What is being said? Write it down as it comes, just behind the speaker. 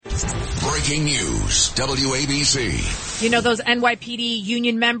Breaking news, WABC. You know those NYPD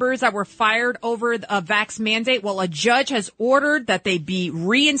union members that were fired over a vax mandate? Well, a judge has ordered that they be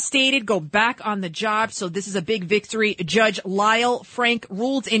reinstated, go back on the job. So this is a big victory. Judge Lyle Frank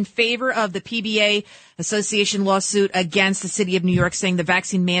ruled in favor of the PBA Association lawsuit against the city of New York, saying the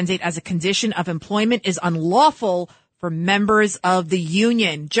vaccine mandate as a condition of employment is unlawful for members of the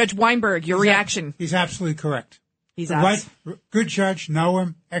union. Judge Weinberg, your reaction? He's absolutely correct. He's right. Good judge. Know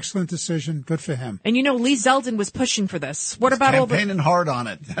him. Excellent decision. Good for him. And you know, Lee Zeldin was pushing for this. What about all the campaigning hard on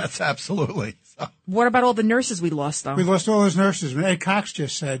it? That's absolutely. So. What about all the nurses we lost, though? We lost all those nurses. Ed Cox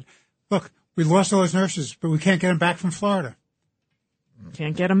just said, "Look, we lost all those nurses, but we can't get them back from Florida.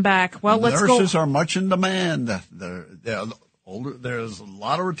 Can't get them back." Well, let's go. Nurses are much in demand. They're older. There's a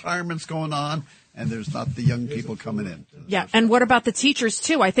lot of retirements going on, and there's not the young people coming in. Yeah, and what about the teachers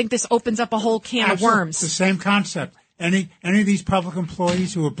too? I think this opens up a whole can of worms. It's the same concept. Any of these public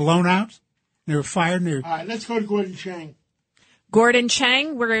employees who were blown out, they were fired. All right, let's go to Gordon Chang. Gordon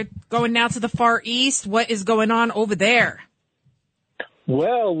Chang, we're going now to the Far East. What is going on over there?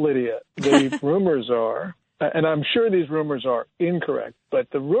 Well, Lydia, the rumors are, and I'm sure these rumors are incorrect,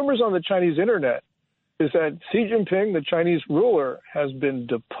 but the rumors on the Chinese internet is that Xi Jinping, the Chinese ruler, has been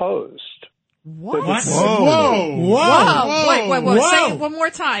deposed. What? Whoa. Wait. Say it one more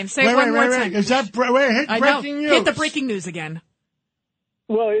time. Say it one more time. Is that breaking news? Hit the breaking news again.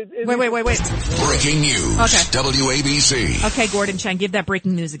 Well, wait. Breaking news. Okay. WABC. Okay, Gordon Chang, give that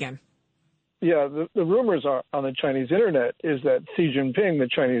breaking news again. Yeah, the rumors are on the Chinese internet is that Xi Jinping, the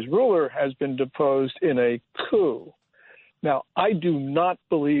Chinese ruler, has been deposed in a coup. Now, I do not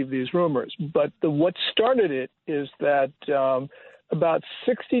believe these rumors, but what started it is that about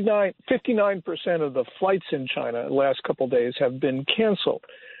 59% of the flights in China the last couple of days have been canceled.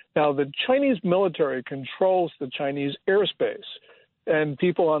 Now, the Chinese military controls the Chinese airspace, and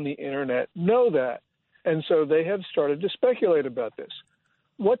people on the internet know that. And so they have started to speculate about this.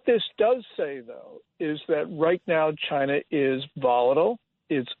 What this does say, though, is that right now China is volatile,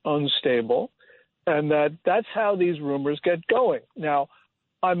 it's unstable, and that's how these rumors get going. Now,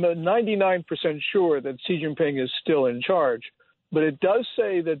 I'm 99% sure that Xi Jinping is still in charge, but it does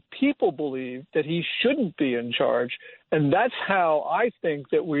say that people believe that he shouldn't be in charge, and that's how I think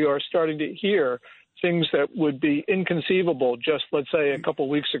that we are starting to hear things that would be inconceivable just, let's say, a couple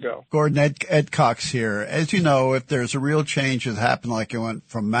weeks ago. Gordon, Ed Cox here. As you know, if there's a real change that happened, like it went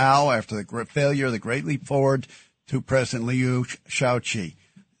from Mao after the failure, the Great Leap Forward, to President Liu Shaoqi,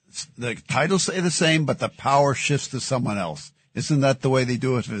 the titles stay the same, but the power shifts to someone else. Isn't that the way they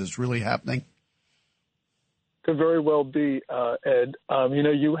do it if it's really happening? Could very well be, Ed.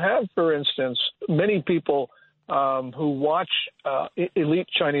 You have, for instance, many people who watch elite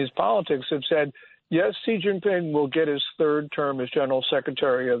Chinese politics have said, yes, Xi Jinping will get his third term as general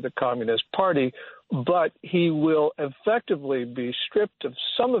secretary of the Communist Party, but he will effectively be stripped of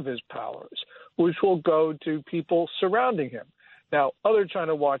some of his powers, which will go to people surrounding him. Now, other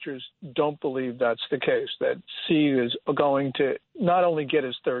China watchers don't believe that's the case, that Xi is going to not only get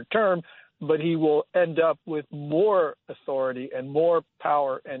his third term, but he will end up with more authority and more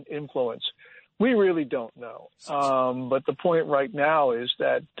power and influence. We really don't know. But the point right now is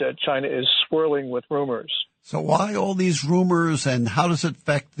that China is swirling with rumors. So why all these rumors, and how does it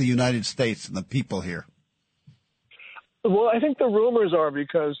affect the United States and the people here? Well, I think the rumors are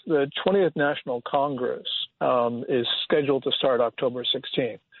because the 20th National Congress is scheduled to start October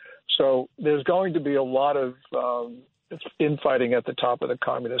 16th. So there's going to be a lot of infighting at the top of the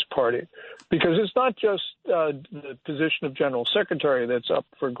Communist Party, because it's not just the position of general secretary that's up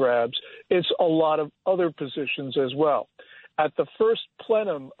for grabs. It's a lot of other positions as well. At the first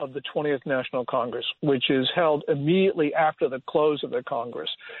plenum of the 20th National Congress, which is held immediately after the close of the Congress,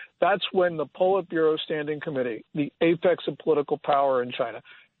 that's when the Politburo Standing Committee, the apex of political power in China,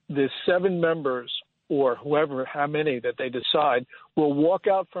 the 7 members or how many that they decide, will walk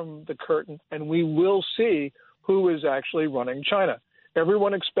out from the curtain, and we will see who is actually running China.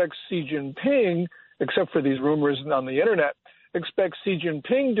 Everyone expects Xi Jinping, except for these rumors on the internet, expects Xi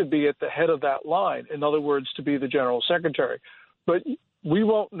Jinping to be at the head of that line, in other words, to be the general secretary. But we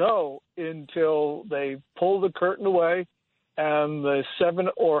won't know until they pull the curtain away and the 7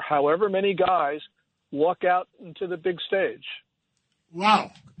 or however many guys walk out into the big stage.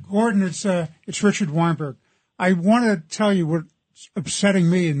 Wow. Gordon, it's Richard Weinberg. I want to tell you what's upsetting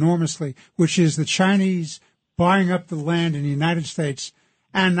me enormously, which is the Chinese buying up the land in the United States.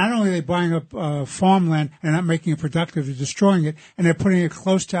 And not only are they buying up farmland and not making it productive, they're destroying it, and they're putting it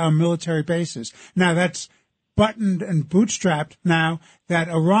close to our military bases. Now, that's buttoned and bootstrapped now that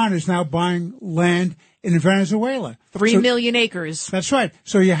Iran is now buying land in Venezuela. 3 million acres. That's right.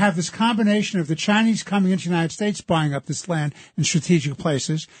 So you have this combination of the Chinese coming into the United States, buying up this land in strategic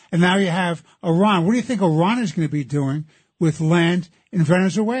places, and now you have Iran. What do you think Iran is going to be doing with land in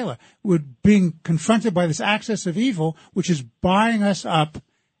Venezuela? We're being confronted by this axis of evil, which is buying us up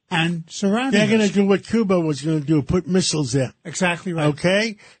and surrounding They're going us. to do what Cuba was going to do, put missiles there. Exactly right.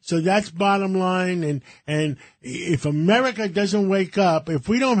 Okay? So that's bottom line. And if America doesn't wake up, if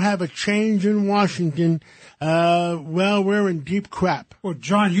we don't have a change in Washington, well, we're in deep crap. Well,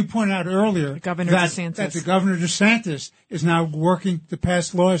 John, you pointed out earlier Governor DeSantis. that the Governor DeSantis is now working to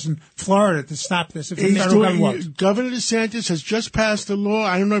pass laws in Florida to stop this. If the He's federal government won't. Governor DeSantis has just passed a law.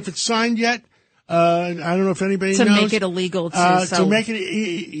 I don't know if it's signed yet. I don't know if anybody To knows. make it illegal to make it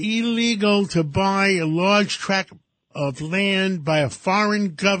illegal to buy a large tract of land by a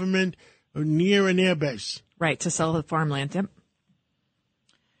foreign government near an airbase. Right, to sell the farmland. Yep.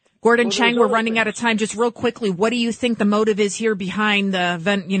 Gordon Chang, we're running out of time. Just real quickly, what do you think the motive is here behind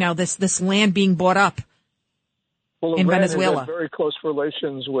this land being bought up in Venezuela? Has very close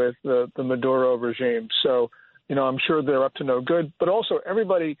relations with the Maduro regime. So, I'm sure they're up to no good. But also,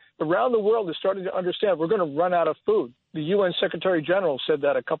 everybody around the world is starting to understand we're going to run out of food. The UN Secretary General said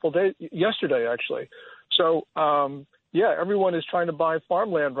that yesterday, actually. So, everyone is trying to buy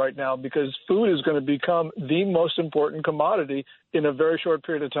farmland right now because food is going to become the most important commodity in a very short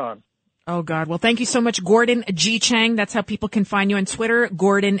period of time. Oh, God. Well, thank you so much, Gordon G. Chang. That's how people can find you on Twitter,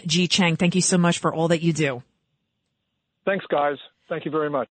 Gordon G. Chang. Thank you so much for all that you do. Thanks, guys. Thank you very much.